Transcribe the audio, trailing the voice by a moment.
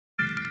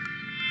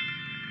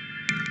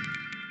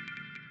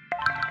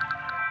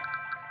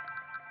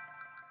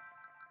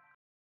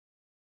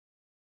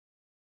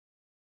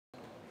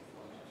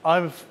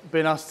I've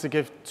been asked to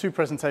give 2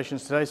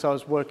 presentations today, so I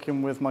was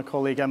working with my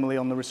colleague Emily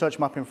on the research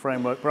mapping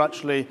framework, but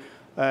actually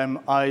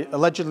I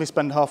allegedly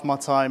spend half my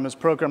time as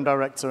program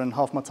director and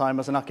half my time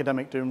as an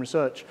academic doing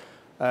research,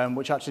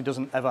 which actually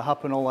doesn't ever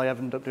happen. All I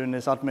ever end up doing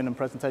is admin and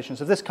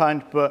presentations of this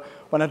kind, but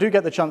when I do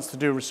get the chance to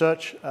do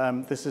research,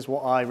 this is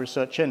what I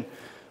research in.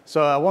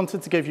 So I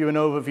wanted to give you an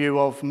overview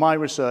of my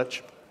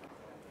research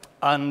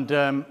and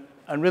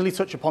really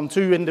touch upon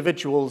 2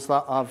 individuals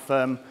that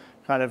have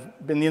kind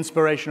of been the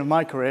inspiration of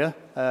my career.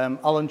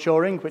 Alan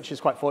Turing, which is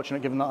quite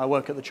fortunate given that I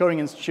work at the Turing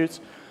Institute,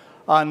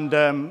 and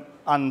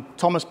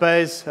Thomas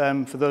Bayes.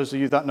 For those of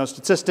you that know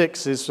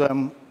statistics,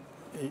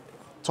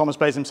 Thomas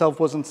Bayes himself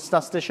wasn't a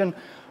statistician,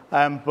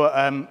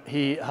 but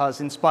he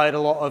has inspired a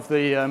lot of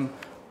the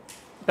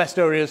best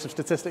areas of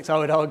statistics, I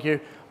would argue,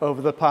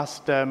 over the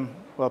past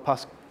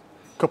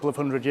couple of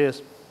 100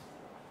 years.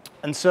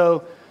 And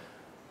so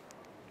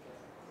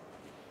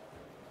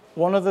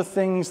one of the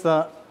things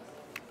that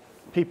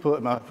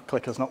my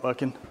clicker's not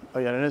working. Oh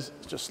yeah, it is,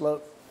 it's just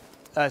slow.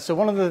 So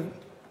one of the,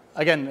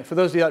 again, for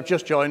those of you that have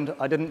just joined,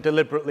 I didn't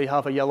deliberately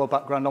have a yellow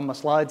background on my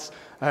slides.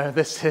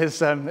 This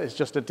is it's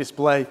just a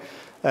display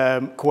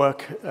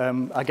quirk.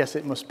 I guess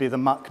it must be the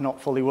Mac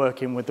not fully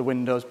working with the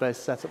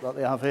Windows-based setup that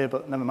they have here,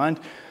 but never mind.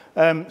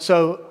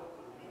 So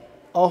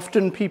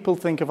often people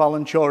think of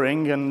Alan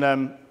Turing,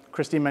 and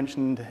Christine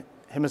mentioned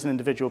him as an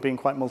individual being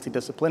quite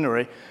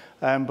multidisciplinary,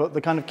 but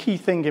the kind of key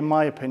thing, in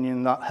my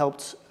opinion, that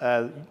helped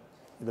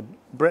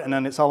Britain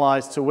and its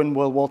allies to win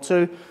World War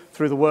II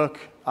through the work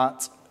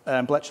at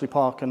Bletchley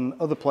Park and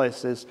other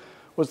places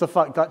was the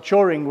fact that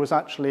Turing was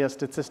actually a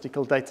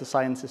statistical data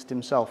scientist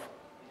himself.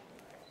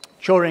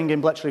 Turing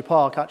in Bletchley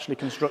Park actually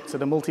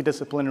constructed a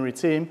multidisciplinary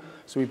team,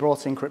 so he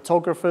brought in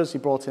cryptographers, he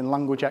brought in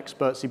language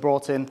experts, he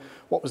brought in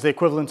what was the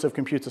equivalent of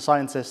computer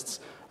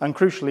scientists, and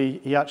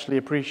crucially, he actually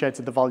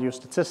appreciated the value of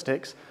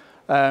statistics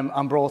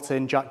and brought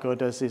in Jack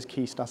Good as his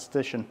key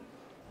statistician.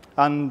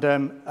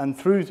 And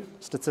through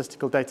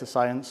statistical data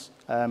science,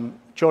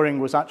 Turing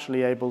was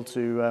actually able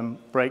to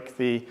break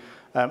the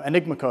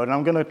Enigma code. And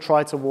I'm going to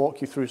try to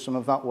walk you through some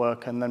of that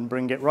work and then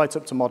bring it right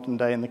up to modern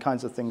day and the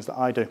kinds of things that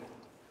I do.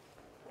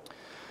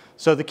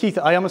 So the key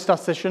I am a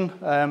statistician,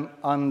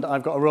 and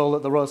I've got a role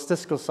at the Royal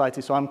Statistical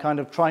Society, so I'm kind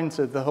of trying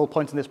to, the whole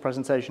point in this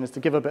presentation is to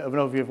give a bit of an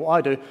overview of what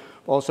I do,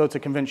 but also to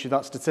convince you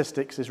that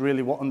statistics is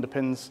really what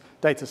underpins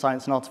data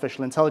science and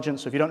artificial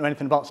intelligence. So if you don't know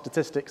anything about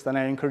statistics, then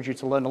I encourage you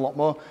to learn a lot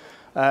more.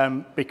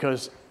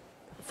 Because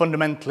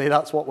fundamentally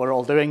that's what we're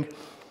all doing,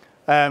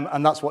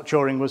 and that's what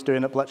Turing was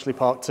doing at Bletchley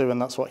Park too,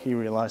 and that's what he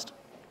realized.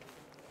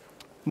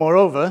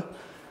 Moreover,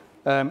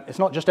 it's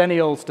not just any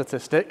old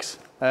statistics,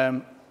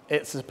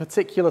 it's a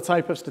particular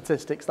type of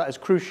statistics that is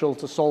crucial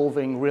to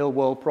solving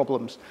real-world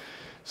problems.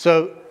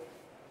 So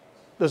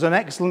there's an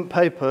excellent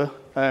paper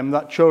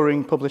that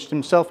Turing published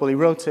himself. Well, he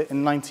wrote it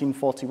in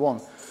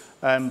 1941.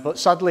 But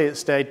sadly, it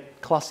stayed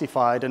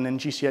classified and in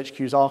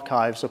GCHQ's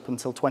archives up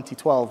until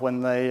 2012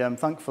 when they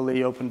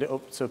thankfully opened it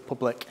up to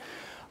public.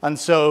 And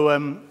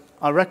so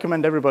I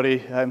recommend everybody,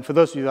 for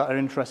those of you that are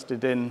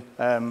interested in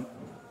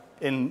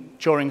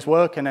Turing's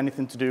work and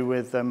anything to do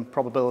with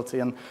probability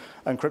and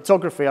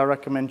cryptography, I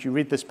recommend you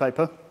read this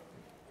paper.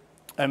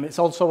 It's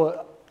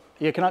also,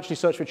 you can actually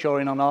search for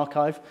Turing on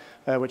archive,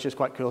 which is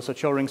quite cool. So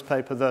Turing's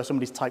paper there,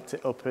 somebody's typed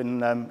it up in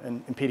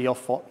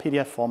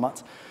PDF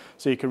format.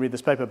 So you can read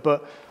this paper.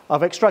 But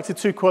I've extracted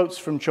 2 quotes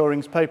from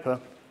Turing's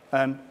paper,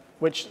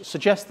 which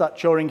suggest that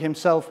Turing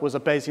himself was a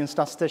Bayesian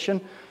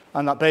statistician,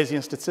 and that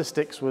Bayesian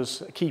statistics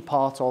was a key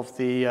part of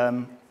the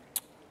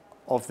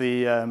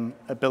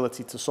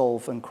ability to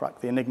solve and crack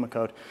the Enigma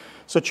code.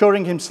 So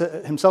Turing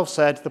himself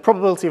said, the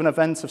probability of an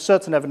event of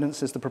certain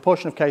evidence is the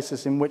proportion of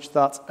cases in which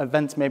that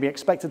event may be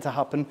expected to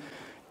happen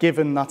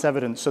given that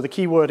evidence. So the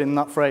key word in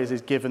that phrase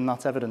is given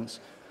that evidence.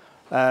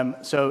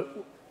 So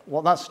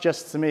what that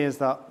suggests to me is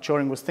that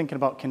Turing was thinking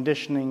about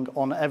conditioning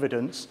on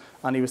evidence,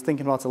 and he was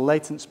thinking about a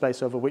latent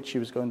space over which he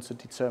was going to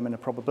determine a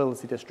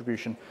probability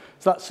distribution.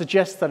 So that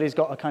suggests that he's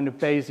got a kind of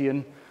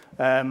Bayesian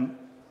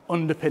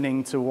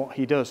underpinning to what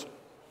he does.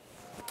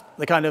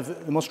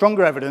 The more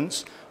stronger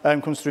evidence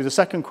comes through the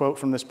second quote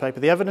from this paper.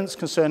 The evidence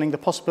concerning the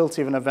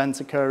possibility of an event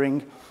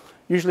occurring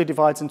usually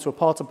divides into a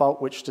part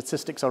about which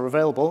statistics are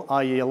available,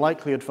 i.e. a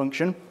likelihood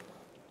function,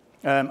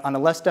 and a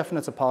less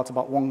definite part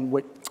about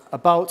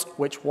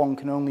which one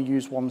can only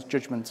use one's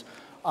judgment,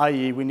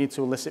 i.e. we need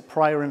to elicit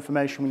prior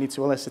information, we need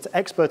to elicit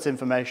expert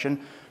information,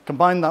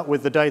 combine that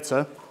with the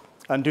data,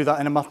 and do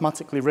that in a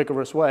mathematically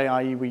rigorous way,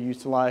 i.e. we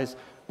utilize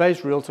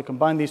Bayes' rule to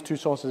combine these 2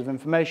 sources of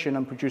information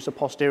and produce a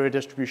posterior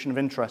distribution of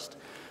interest.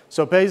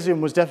 So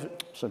Turing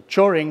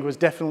was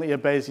definitely a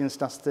Bayesian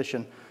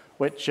statistician,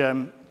 which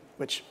in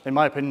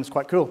my opinion is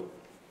quite cool,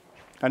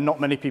 and not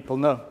many people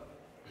know.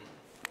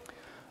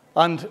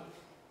 And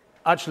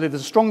actually,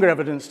 there's stronger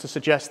evidence to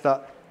suggest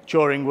that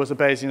Turing was a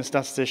Bayesian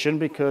statistician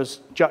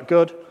because Jack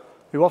Good,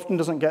 who often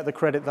doesn't get the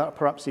credit that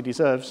perhaps he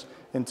deserves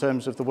in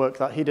terms of the work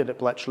that he did at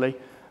Bletchley,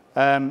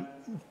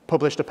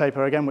 published a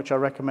paper again, which I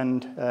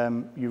recommend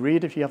you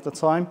read if you have the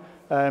time,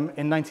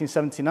 in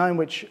 1979,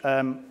 which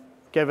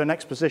gave an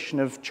exposition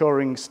of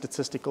Turing's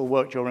statistical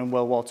work during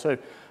World War II.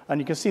 And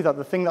you can see that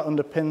the thing that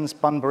underpins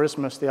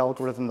Briers, the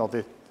algorithm, or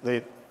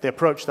the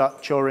approach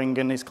that Turing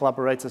and his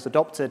collaborators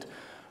adopted,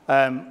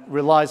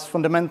 relies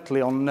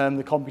fundamentally on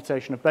the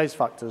computation of Bayes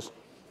factors.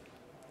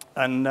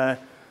 And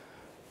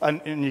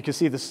you can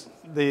see this,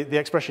 the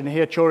expression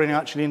here. Turing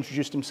actually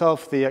introduced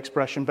himself the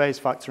expression Bayes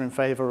factor in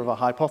favor of a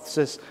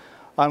hypothesis.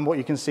 And what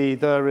you can see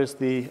there is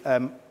the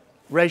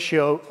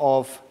ratio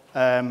of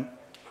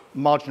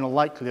marginal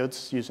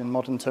likelihoods, using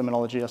modern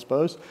terminology, I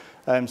suppose,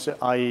 so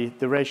i.e.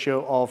 the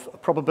ratio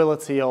of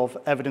probability of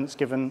evidence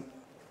given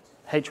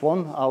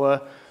H1,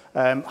 our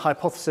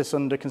hypothesis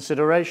under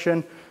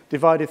consideration,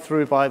 divided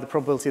through by the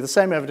probability of the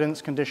same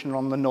evidence conditioned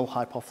on the null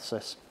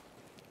hypothesis.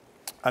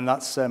 And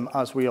that's,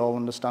 as we all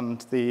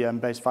understand, the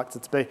Bayes factor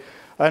to be.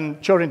 And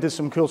Turing did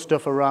some cool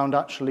stuff around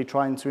actually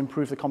trying to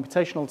improve the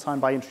computational time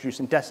by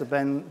introducing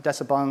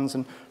decibands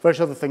and various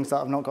other things that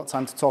I've not got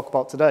time to talk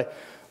about today.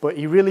 But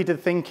he really did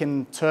think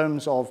in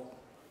terms of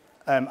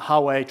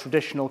how a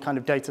traditional kind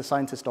of data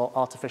scientist or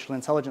artificial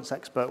intelligence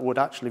expert would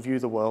actually view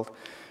the world,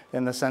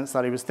 in the sense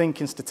that he was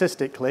thinking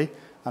statistically,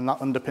 and that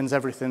underpins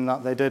everything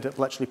that they did at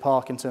Bletchley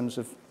Park in terms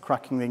of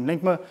cracking the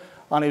enigma,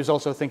 and he was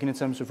also thinking in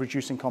terms of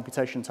reducing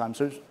computation time.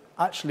 So it was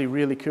actually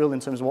really cool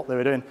in terms of what they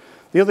were doing.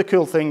 The other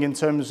cool thing in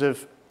terms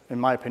of, in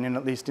my opinion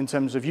at least, in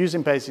terms of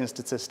using Bayesian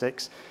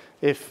statistics,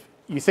 if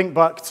you think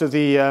back to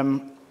the,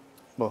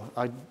 well,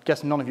 I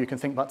guess none of you can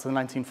think back to the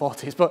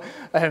 1940s, but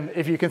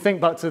if you can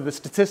think back to the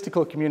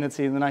statistical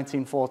community in the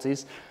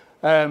 1940s,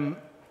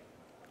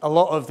 a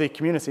lot of the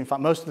community, in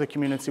fact, most of the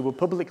community were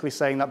publicly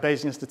saying that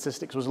Bayesian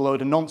statistics was a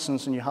load of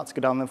nonsense and you had to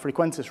go down the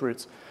frequentist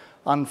routes.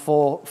 And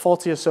for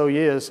 40 or so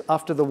years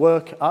after the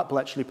work at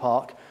Bletchley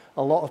Park,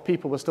 a lot of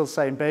people were still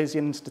saying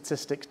Bayesian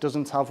statistics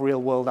doesn't have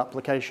real-world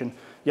application.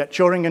 Yet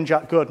Turing and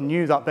Jack Good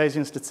knew that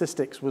Bayesian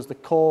statistics was the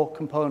core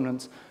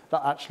component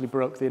that actually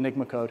broke the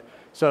Enigma code.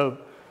 So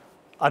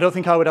I don't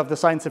think I would have the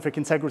scientific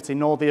integrity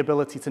nor the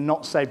ability to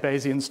not say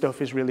Bayesian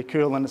stuff is really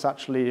cool and it's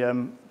actually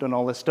done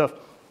all this stuff.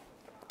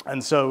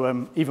 And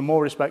so even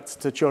more respect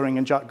to Turing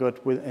and Jack Good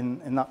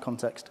in that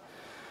context.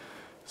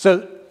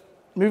 So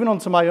moving on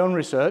to my own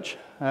research.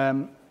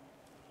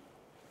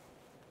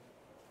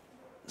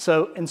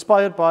 So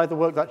inspired by the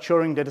work that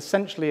Turing did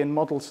essentially in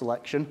model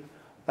selection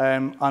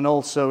and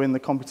also in the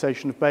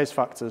computation of Bayes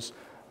factors.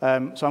 So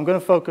I'm going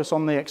to focus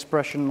on the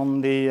expression on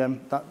the,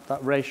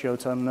 that ratio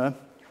term there.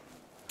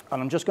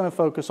 And I'm just going to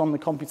focus on the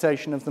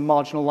computation of the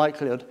marginal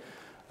likelihood.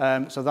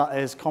 So that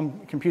is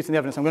computing the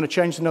evidence. I'm going to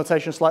change the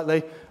notation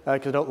slightly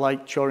because I don't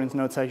like Turing's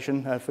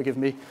notation. Forgive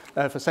me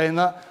for saying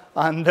that.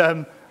 And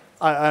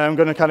I'm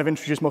going to kind of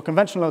introduce more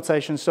conventional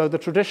notation. So the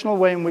traditional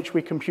way in which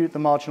we compute the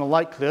marginal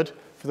likelihood,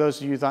 for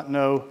those of you that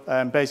know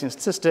Bayesian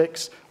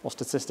statistics, or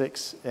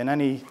statistics in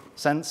any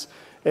sense,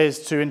 is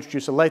to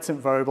introduce a latent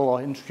variable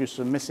or introduce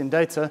some missing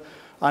data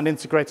and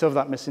integrate over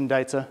that missing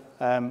data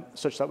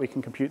such that we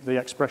can compute the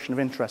expression of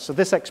interest. So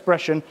this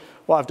expression,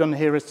 what I've done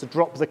here is to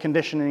drop the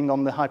conditioning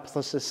on the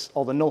hypothesis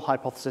or the null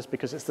hypothesis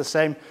because it's the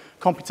same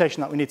computation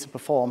that we need to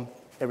perform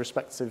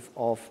irrespective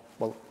of,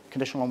 well,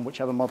 conditional on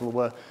whichever model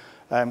we're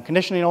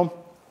conditioning on.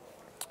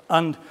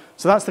 And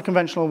so that's the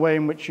conventional way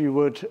in which you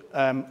would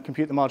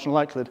compute the marginal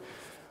likelihood.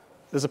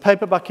 There's a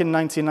paper back in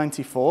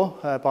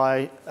 1994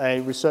 by a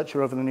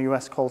researcher over in the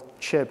US called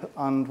Chib.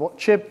 And what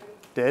Chib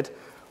did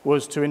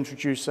was to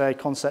introduce a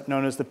concept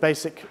known as the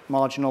basic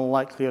marginal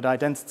likelihood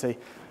identity.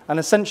 And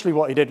essentially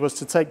what he did was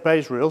to take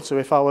Bayes' rule. So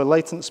if our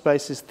latent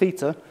space is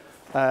theta,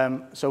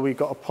 so we've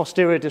got a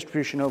posterior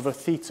distribution over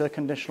theta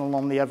conditional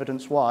on the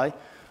evidence y,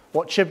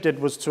 what Chib did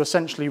was to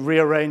essentially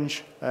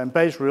rearrange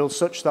Bayes' rule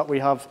such that we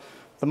have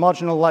the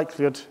marginal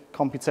likelihood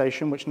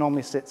computation, which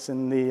normally sits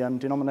in the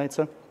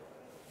denominator.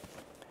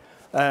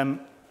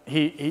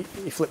 He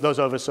flipped those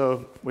over,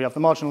 so we have the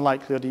marginal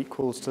likelihood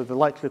equals to the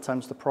likelihood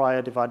times the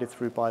prior divided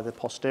through by the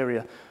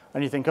posterior.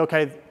 And you think,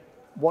 okay,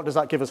 what does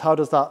that give us? How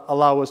does that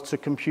allow us to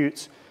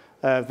compute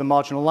the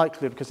marginal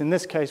likelihood? Because in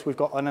this case, we've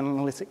got an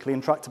analytically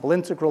intractable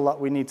integral that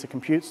we need to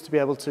compute to be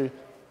able to,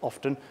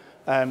 often,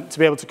 to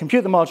be able to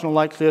compute the marginal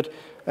likelihood.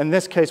 In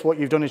this case, what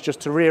you've done is just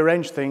to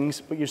rearrange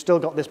things, but you've still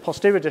got this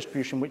posterior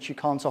distribution, which you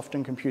can't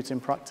often compute in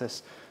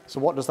practice. So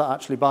what does that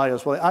actually buy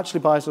us? Well, it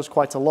actually buys us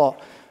quite a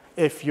lot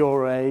if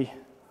you're a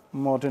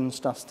modern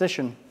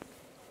statistician.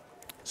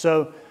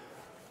 So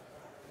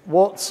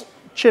what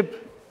Chib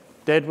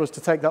did was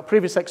to take that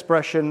previous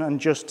expression and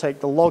just take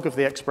the log of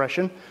the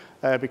expression,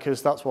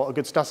 because that's what a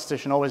good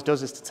statistician always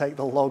does, is to take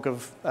the log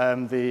of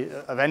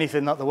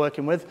anything that they're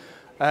working with.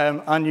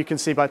 And you can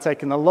see by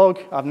taking the log,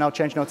 I've now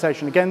changed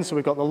notation again, so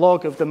we've got the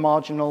log of the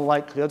marginal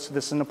likelihood, so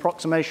this is an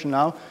approximation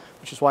now,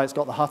 which is why it's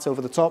got the hat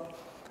over the top,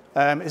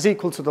 is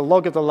equal to the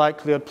log of the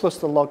likelihood plus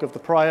the log of the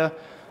prior,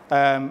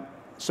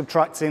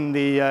 subtracting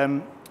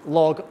the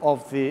log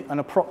of an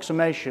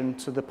approximation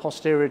to the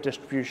posterior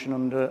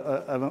distribution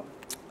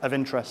of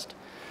interest,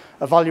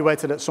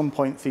 evaluated at some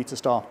point theta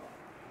star.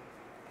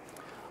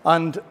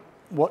 And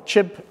what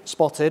Chib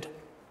spotted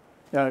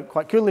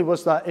quite coolly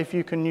was that if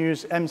you can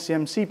use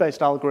MCMC-based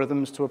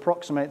algorithms to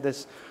approximate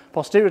this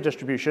posterior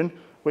distribution,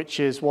 which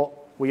is what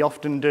we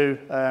often do,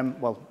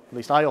 well, at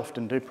least I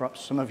often do,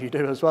 perhaps some of you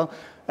do as well,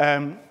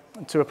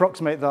 to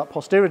approximate that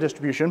posterior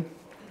distribution,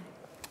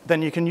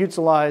 then you can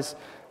utilize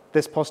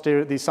this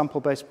the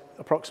sample-based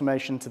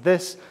approximation to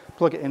this,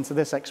 plug it into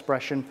this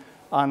expression,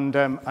 and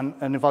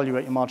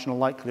evaluate your marginal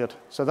likelihood.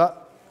 So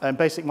that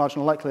basic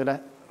marginal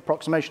likelihood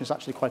approximation is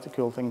actually quite a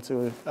cool thing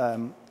to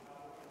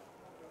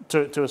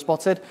have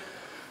spotted.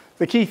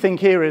 The key thing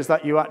here is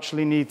that you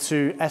actually need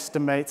to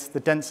estimate the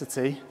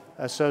density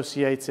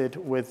associated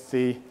with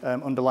the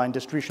underlying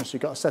distribution. So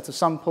you've got a set of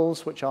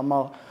samples, which are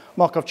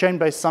Markov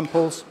chain-based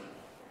samples,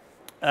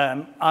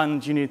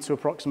 and you need to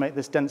approximate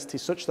this density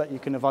such that you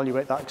can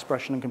evaluate that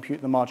expression and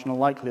compute the marginal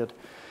likelihood.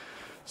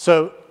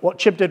 So what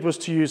Chib did was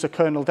to use a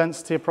kernel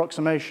density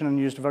approximation and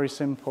used a very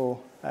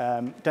simple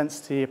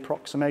density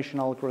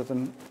approximation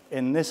algorithm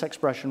in this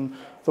expression.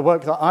 The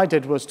work that I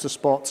did was to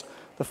spot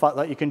the fact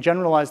that you can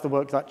generalize the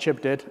work that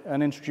Chib did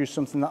and introduce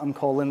something that I'm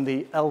calling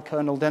the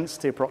L-kernel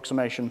density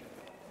approximation.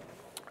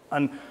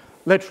 And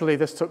literally,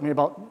 this took me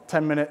about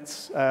 10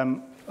 minutes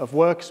of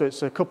work, so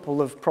it's a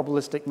couple of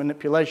probabilistic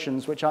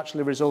manipulations which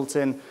actually result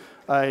in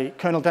a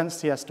kernel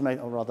density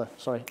estimator, or rather,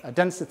 sorry, a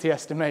density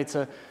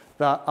estimator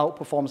that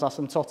outperforms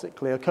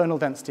asymptotically a kernel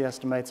density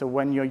estimator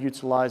when you're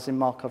utilizing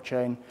Markov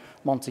chain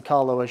Monte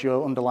Carlo as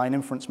your underlying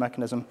inference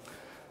mechanism.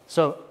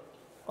 So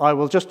I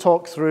will just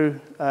talk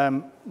through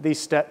these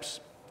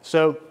steps.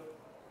 So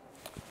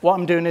what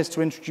I'm doing is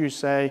to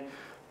introduce a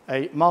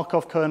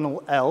Markov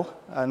kernel L,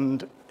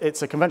 and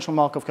it's a conventional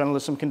Markov kernel.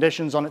 There's some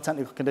conditions on it,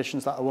 technical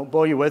conditions that I won't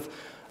bore you with.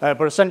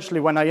 But essentially,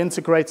 when I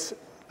integrate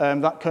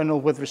that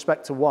kernel with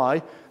respect to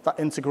y, that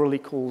integral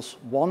equals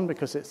 1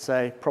 because it's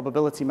a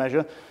probability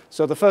measure.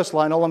 So the first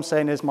line, all I'm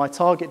saying is my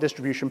target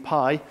distribution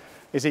pi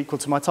is equal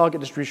to my target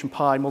distribution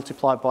pi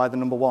multiplied by the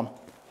number 1.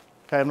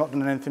 Okay, I'm not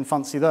doing anything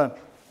fancy there.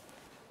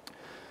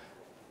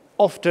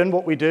 Often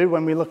what we do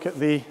when we look at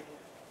the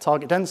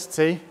target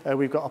density,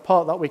 we've got a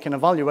part that we can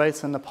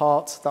evaluate and a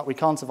part that we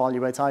can't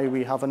evaluate, i.e.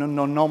 we have an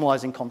unknown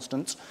normalizing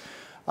constant.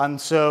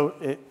 And so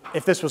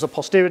if this was a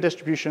posterior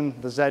distribution,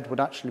 the z would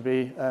actually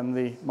be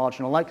the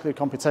marginal likelihood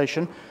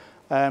computation.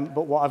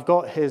 But what I've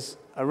got is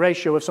a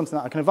ratio of something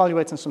that I can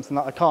evaluate and something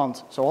that I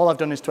can't. So all I've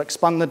done is to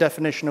expand the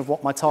definition of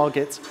what my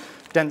target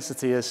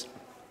density is.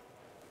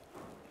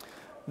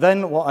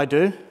 Then what I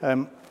do,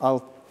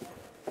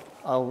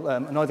 I'll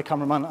annoy the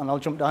cameraman and I'll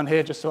jump down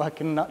here just so I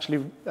can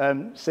actually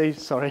see,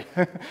 sorry.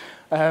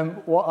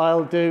 What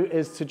I'll do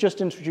is to just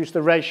introduce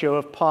the ratio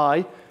of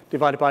pi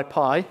divided by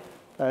pi.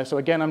 So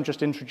again, I'm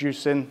just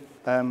introducing,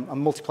 I'm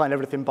multiplying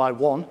everything by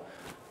 1.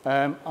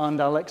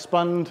 And I'll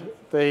expand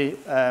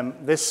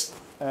this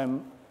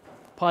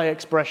pi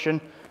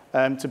expression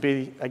to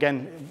be,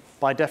 again,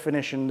 by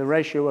definition, the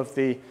ratio of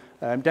the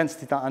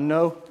density that I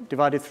know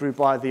divided through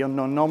by the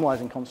unknown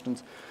normalizing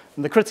constant.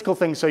 And the critical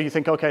thing, so you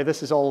think, okay,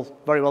 this is all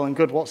very well and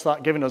good. What's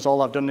that giving us?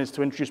 All I've done is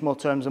to introduce more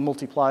terms and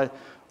multiply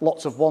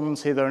lots of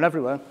 1s here, there, and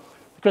everywhere.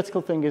 The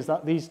critical thing is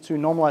that these two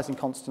normalizing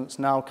constants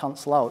now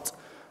cancel out.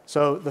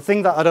 So the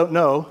thing that I don't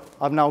know,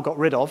 I've now got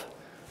rid of.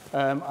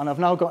 And I've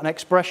now got an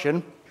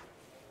expression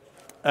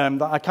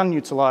that I can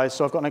utilize.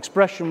 So I've got an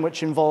expression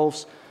which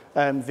involves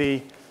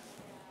the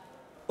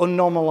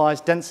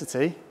unnormalized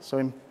density. So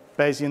in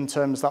Bayesian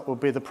terms, that would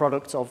be the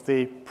product of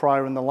the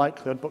prior and the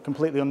likelihood, but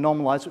completely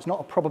unnormalized. So it's not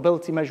a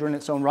probability measure in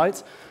its own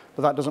right,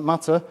 but that doesn't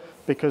matter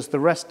because the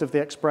rest of the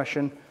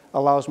expression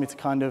allows me to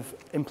kind of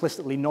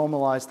implicitly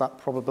normalize that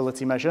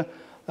probability measure.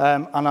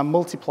 And I'm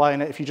multiplying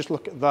it. If you just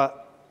look at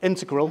that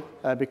integral,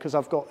 because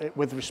I've got it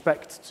with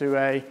respect to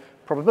a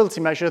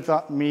probability measure,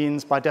 that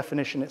means by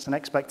definition it's an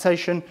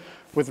expectation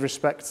with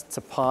respect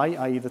to pi,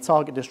 i.e. the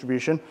target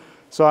distribution.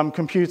 So I'm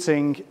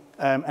computing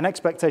an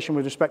expectation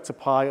with respect to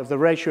pi of the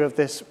ratio of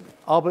this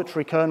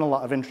arbitrary kernel that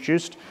I've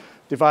introduced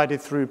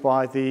divided through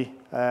by the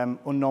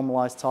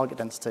unnormalized target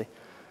density.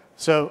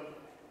 So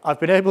I've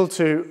been able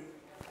to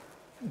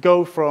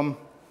go from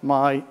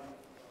my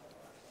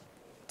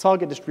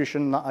target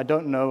distribution that I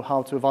don't know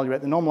how to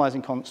evaluate the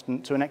normalizing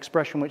constant to an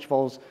expression which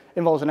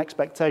involves an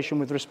expectation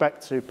with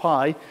respect to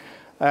pi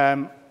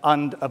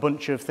and a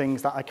bunch of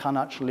things that I can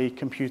actually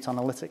compute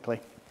analytically.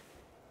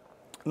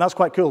 And that's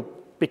quite cool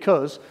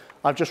because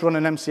I've just run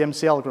an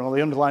MCMC algorithm, or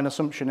the underlying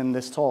assumption in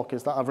this talk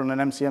is that I've run an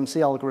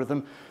MCMC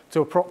algorithm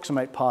to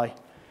approximate pi.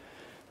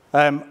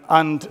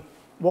 And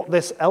what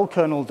this L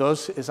kernel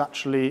does is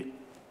actually,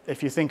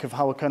 if you think of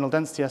how a kernel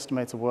density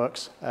estimator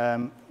works,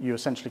 you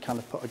essentially kind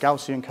of put a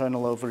Gaussian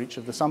kernel over each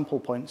of the sample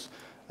points,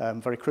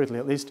 very crudely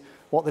at least.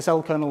 What this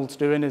L kernel is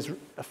doing is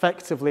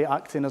effectively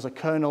acting as a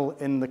kernel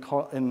in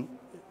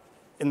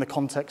the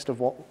context of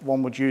what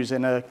one would use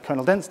in a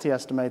kernel density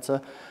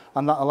estimator,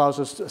 and that allows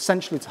us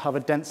essentially to have a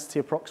density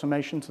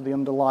approximation to the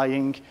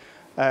underlying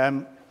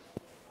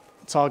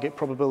target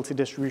probability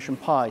distribution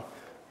pi.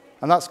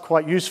 And that's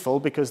quite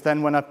useful because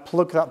then when I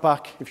plug that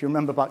back, if you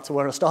remember back to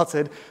where I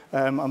started,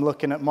 I'm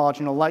looking at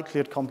marginal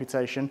likelihood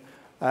computation.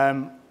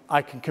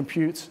 I can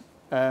compute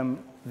I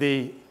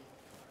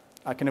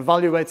can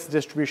evaluate the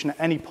distribution at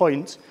any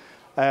point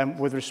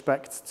with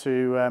respect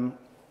to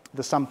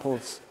the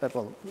samples,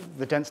 well,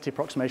 the density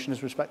approximation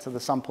with respect to the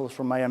samples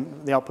from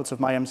the outputs of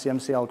my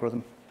MCMC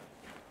algorithm.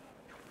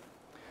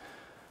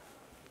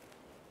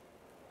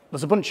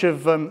 There's a bunch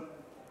of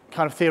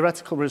kind of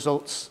theoretical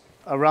results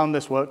around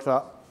this work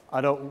that I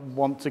don't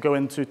want to go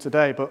into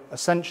today, but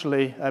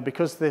essentially,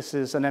 because this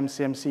is an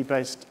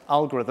MCMC-based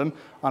algorithm,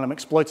 and I'm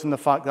exploiting the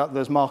fact that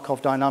there's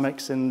Markov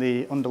dynamics in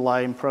the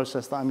underlying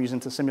process that I'm using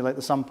to simulate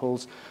the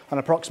samples and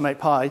approximate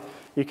pi,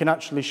 you can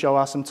actually show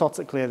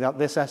asymptotically that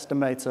this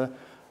estimator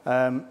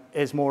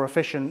is more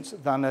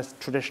efficient than a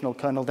traditional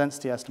kernel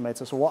density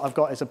estimator. So what I've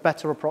got is a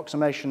better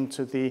approximation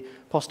to the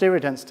posterior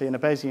density in a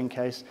Bayesian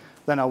case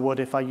than I would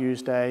if I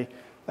used a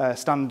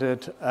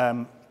standard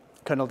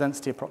kernel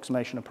density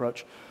approximation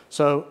approach.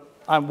 So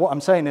what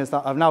I'm saying is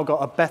that I've now got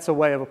a better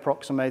way of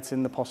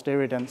approximating the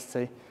posterior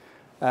density.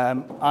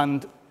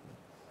 And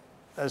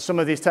some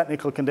of these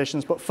technical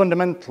conditions, but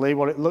fundamentally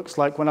what it looks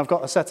like when I've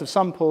got a set of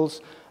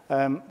samples,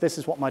 this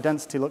is what my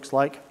density looks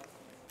like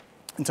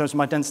in terms of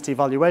my density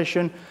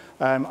evaluation.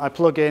 I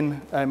plug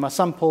in my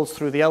samples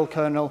through the L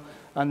kernel,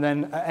 and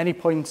then at any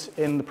point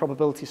in the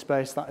probability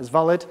space that is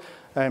valid,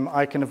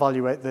 I can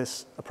evaluate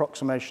this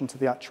approximation to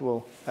the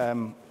actual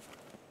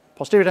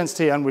posterior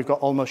density, and we've got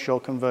almost sure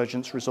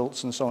convergence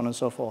results and so on and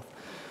so forth.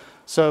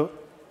 So,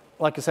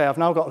 like I say, I've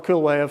now got a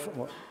cool way of,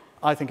 what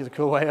I think is a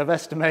cool way of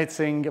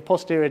estimating a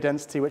posterior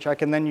density, which I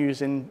can then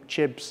use in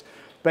Chib's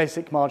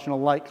basic marginal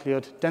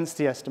likelihood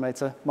density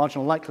estimator,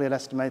 marginal likelihood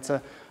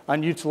estimator,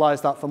 and utilize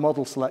that for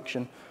model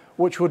selection,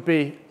 which would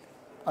be,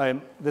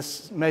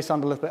 this may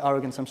sound a little bit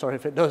arrogant, I'm sorry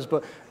if it does,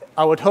 but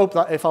I would hope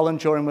that if Alan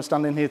Turing was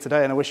standing here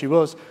today, and I wish he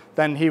was,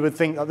 then he would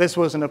think that this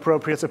was an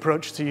appropriate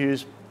approach to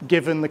use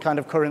given the kind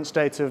of current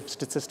state of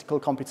statistical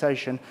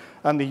computation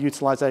and the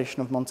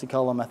utilization of Monte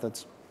Carlo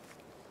methods.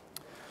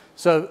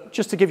 So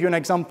just to give you an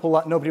example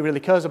that nobody really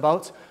cares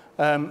about,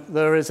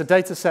 there is a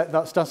data set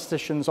that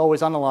statisticians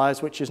always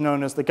analyze, which is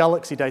known as the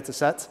galaxy data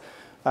set,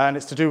 and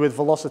it's to do with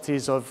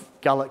velocities of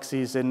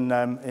galaxies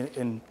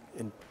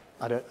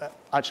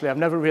actually, I've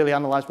never really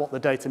analyzed what the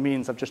data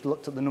means. I've just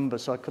looked at the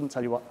numbers, so I couldn't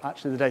tell you what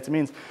actually the data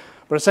means.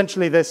 But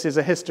essentially, this is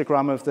a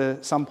histogram of the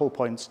sample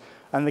points.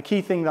 And the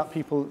key thing that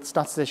people,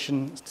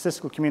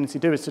 statistical community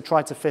do is to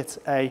try to fit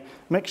a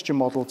mixture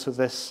model to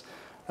this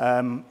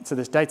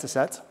data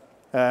set.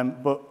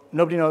 But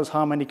nobody knows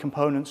how many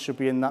components should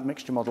be in that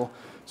mixture model.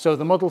 So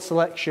the model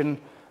selection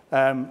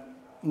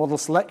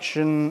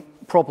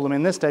problem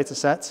in this data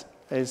set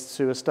is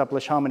to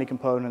establish how many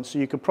components. So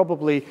you could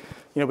probably,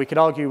 we could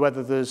argue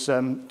whether there's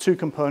 2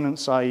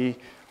 components, i.e.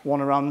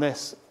 one around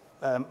this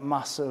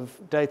mass of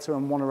data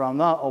and one around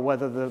that, or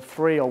whether there are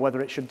 3, or whether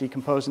it should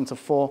decompose into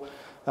 4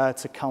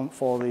 to count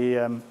for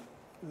the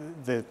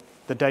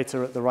data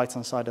at the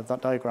right-hand side of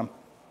that diagram.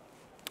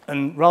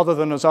 And rather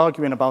than us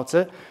arguing about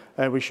it,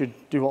 we should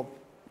do what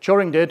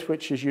Turing did,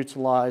 which is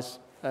utilize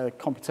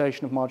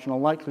computation of marginal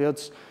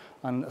likelihoods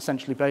and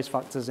essentially base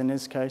factors in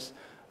his case,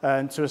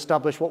 to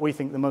establish what we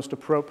think the most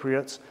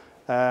appropriate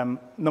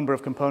number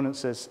of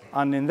components is.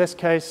 And in this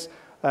case,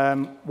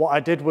 what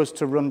I did was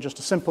to run just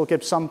a simple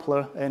Gibbs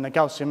sampler in a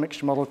Gaussian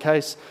mixture model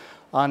case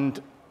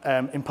and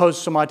impose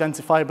some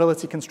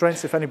identifiability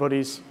constraints. If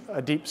anybody's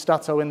a deep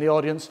stato in the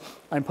audience,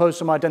 I imposed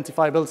some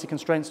identifiability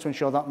constraints to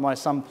ensure that my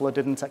sampler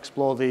didn't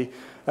explore the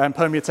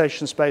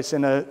permutation space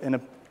in a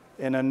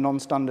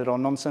non-standard or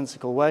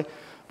nonsensical way.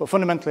 But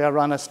fundamentally, I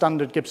ran a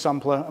standard Gibbs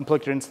sampler and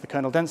plugged it into the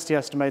kernel density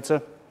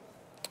estimator.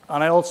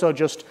 And I also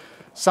just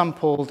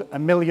sampled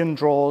 1 million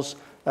draws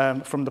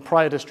from the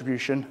prior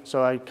distribution.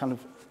 So I kind of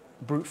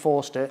brute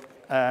forced it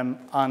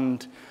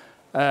and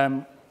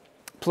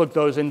plugged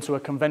those into a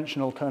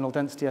conventional kernel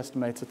density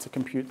estimator to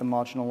compute the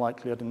marginal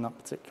likelihood in that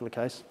particular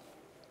case.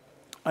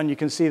 And you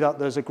can see that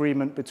there's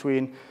agreement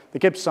between the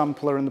Gibbs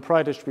sampler and the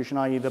prior distribution,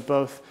 i.e. they're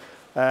both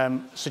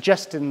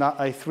suggesting that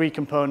a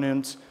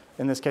 3-component,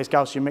 in this case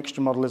Gaussian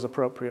mixture model, is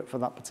appropriate for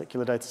that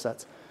particular data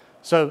set.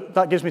 So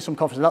that gives me some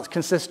confidence. That's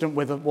consistent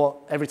with what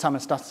every time a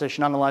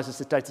statistician analyzes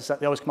this data set,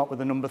 they always come up with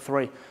the number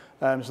 3.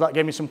 So that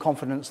gave me some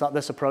confidence that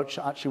this approach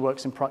actually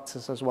works in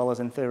practice as well as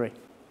in theory.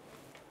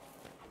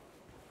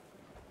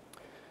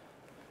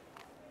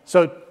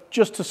 So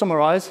just to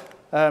summarize,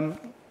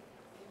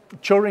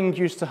 Turing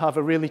used to have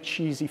a really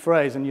cheesy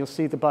phrase, and you'll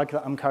see the bag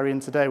that I'm carrying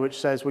today, which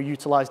says we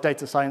utilize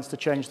data science to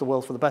change the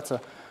world for the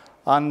better.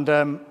 And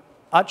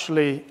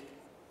actually,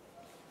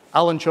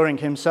 Alan Turing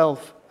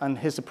himself and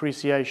his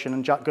appreciation,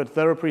 and Jack Good,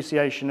 their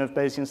appreciation of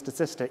Bayesian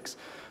statistics,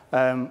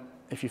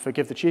 if you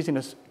forgive the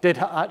cheesiness, did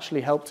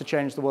actually help to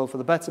change the world for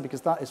the better,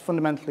 because that is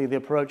fundamentally the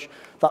approach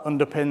that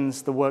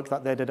underpins the work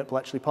that they did at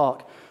Bletchley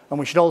Park. And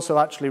we should also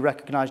actually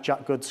recognize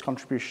Jack Good's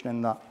contribution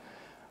in that.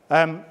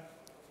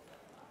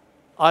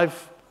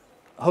 I've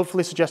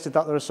hopefully suggested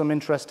that there are some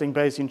interesting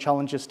Bayesian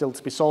challenges still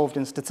to be solved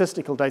in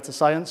statistical data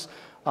science,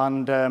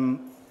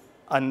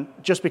 and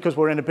just because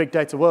we're in a big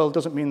data world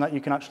doesn't mean that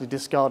you can actually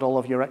discard all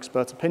of your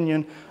expert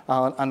opinion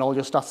and all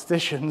your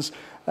statisticians.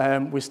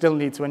 We still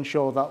need to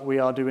ensure that we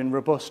are doing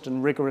robust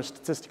and rigorous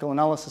statistical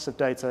analysis of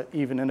data,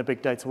 even in a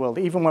big data world,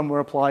 even when we're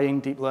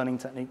applying deep learning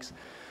techniques.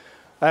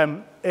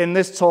 In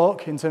this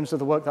talk, in terms of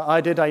the work that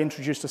I did, I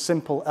introduced a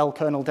simple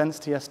L-kernel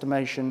density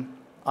estimation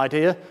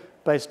idea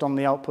based on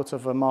the output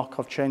of a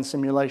Markov chain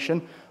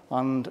simulation.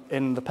 And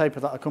in the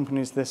paper that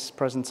accompanies this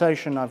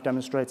presentation, I've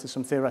demonstrated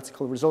some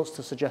theoretical results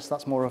to suggest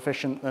that's more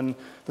efficient than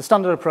the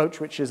standard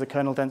approach, which is a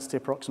kernel density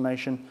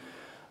approximation.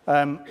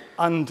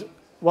 And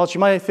whilst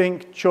you might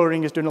think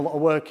Turing is doing a lot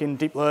of work in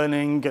deep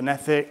learning and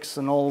ethics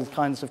and all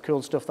kinds of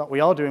cool stuff that we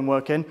are doing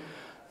work in,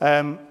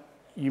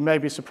 you may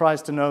be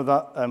surprised to know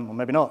that, or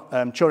maybe not,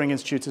 Turing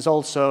Institute is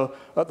also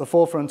at the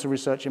forefront of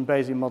research in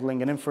Bayesian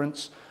modeling and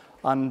inference.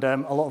 And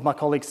a lot of my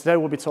colleagues today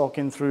will be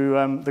talking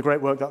through the great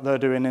work that they're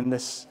doing in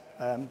this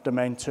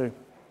domain too.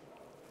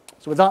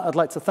 So with that, I'd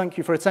like to thank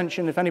you for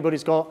attention. If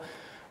anybody's got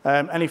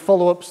any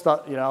follow-ups,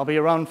 that I'll be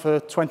around for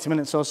 20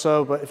 minutes or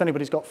so, but if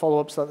anybody's got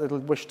follow-ups that they'll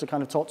wish to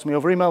kind of talk to me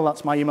over email,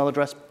 that's my email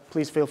address.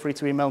 Please feel free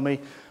to email me.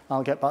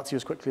 I'll get back to you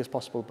as quickly as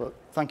possible, but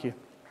thank you.